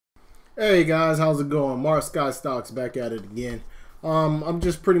Hey guys, how's it going? Mark Sky Stocks back at it again. I'm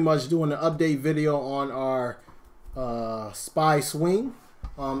just pretty much doing an update video on our SPY swing.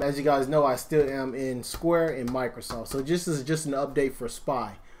 As you guys know, I still am in Square and Microsoft. So this is just an update for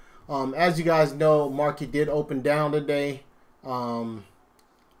SPY. As you guys know, market did open down today.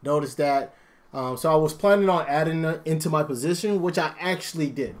 Notice that. So I was planning on adding it into my position, which I actually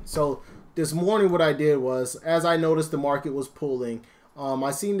did. So this morning what I did was, as I noticed the market was pulling,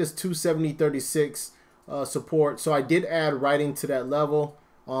 I seen this 270.36 support, so I did add right into that level.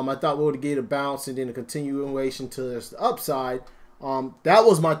 I thought we would get a bounce and then a continuation to the upside. That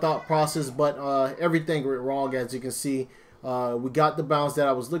was my thought process, but everything went wrong. As you can see, we got the bounce that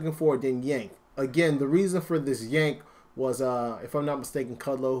I was looking for, then yank. Again, the reason for this yank was, if I'm not mistaken,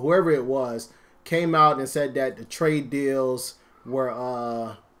 Cudlow, whoever it was, came out and said that the trade deals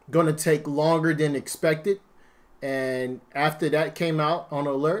were going to take longer than expected. And after that came out on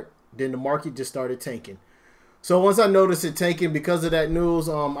alert, then the market just started tanking. So once I noticed it tanking because of that news,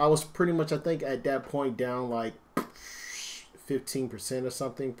 I was pretty much, I think at that point down like 15% or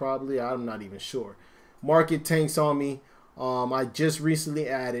something probably. I'm not even sure. Market tanks on me. I just recently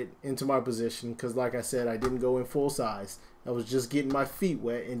added into my position because, like I said, I didn't go in full size. I was just getting my feet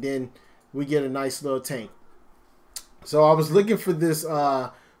wet, and then we get a nice little tank. So I was looking for this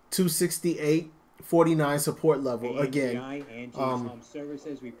 268.49 support level again. Home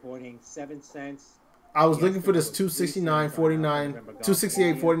Services reporting 7 cents. I was looking for this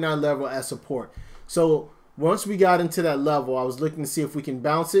 268.49 level as support. So once we got into that level, I was looking to see if we can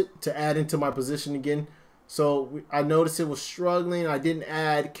bounce it to add into my position again. So I noticed it was struggling. I didn't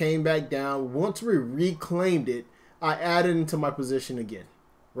add, came back down. Once we reclaimed it, I added into my position again,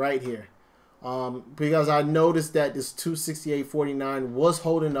 right here. Because I noticed that this 268.49 was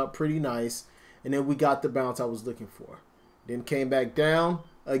holding up pretty nice. And then we got the bounce I was looking for. Then came back down.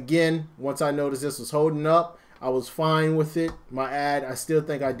 Again, once I noticed this was holding up, I was fine with it. My ad, I still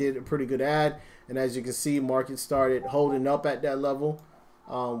think I did a pretty good ad. And as you can see, market started holding up at that level,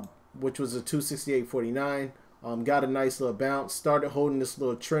 which was a 268.49. Got a nice little bounce. Started holding this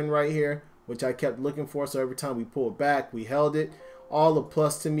little trend right here, which I kept looking for. So every time we pulled back, we held it. All a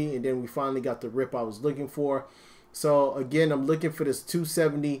plus to me. And then we finally got the rip I was looking for. So again, I'm looking for this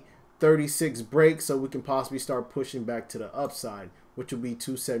 270.36 break so we can possibly start pushing back to the upside, which will be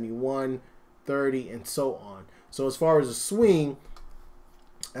 271.30 and so on. So as far as a swing,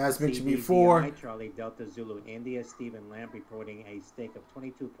 as mentioned before, Charlie Delta Zulu India, Stephen Lamb reporting a stake of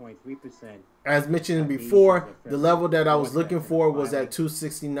 22.3%. As mentioned before, the level that I was looking for was at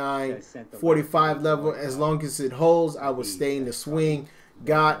 269.45 level. As long as it holds, I would stay in the swing.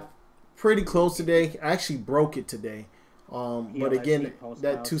 Got pretty close today. I actually broke it today. But again,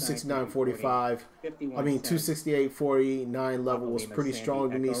 that 269.45, 268.49 level was pretty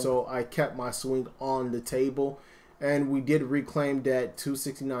strong to me, so I kept my swing on the table, and we did reclaim that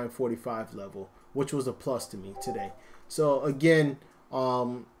 269.45 level, which was a plus to me today. So again,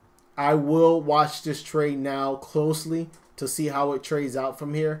 I will watch this trade now closely to see how it trades out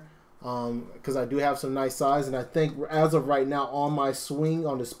from here, because I do have some nice size, and I think as of right now on my swing,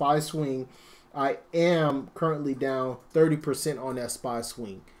 on the SPY swing, I am currently down 30% on that SPY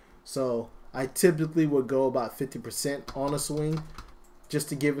swing. So I typically would go about 50% on a swing just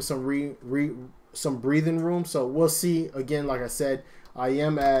to give it some some breathing room. So we'll see. Again, like I said, I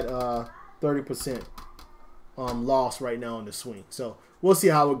am at 30% loss right now on the swing. So we'll see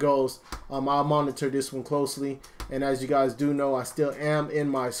how it goes. I'll monitor this one closely. And as you guys do know, I still am in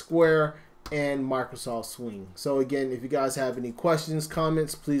my Square and Microsoft swing. So again, if you guys have any questions,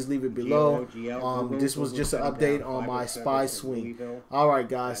 comments, please leave it below. This was just an update on my SPY swing. All right,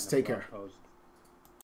 guys, take care.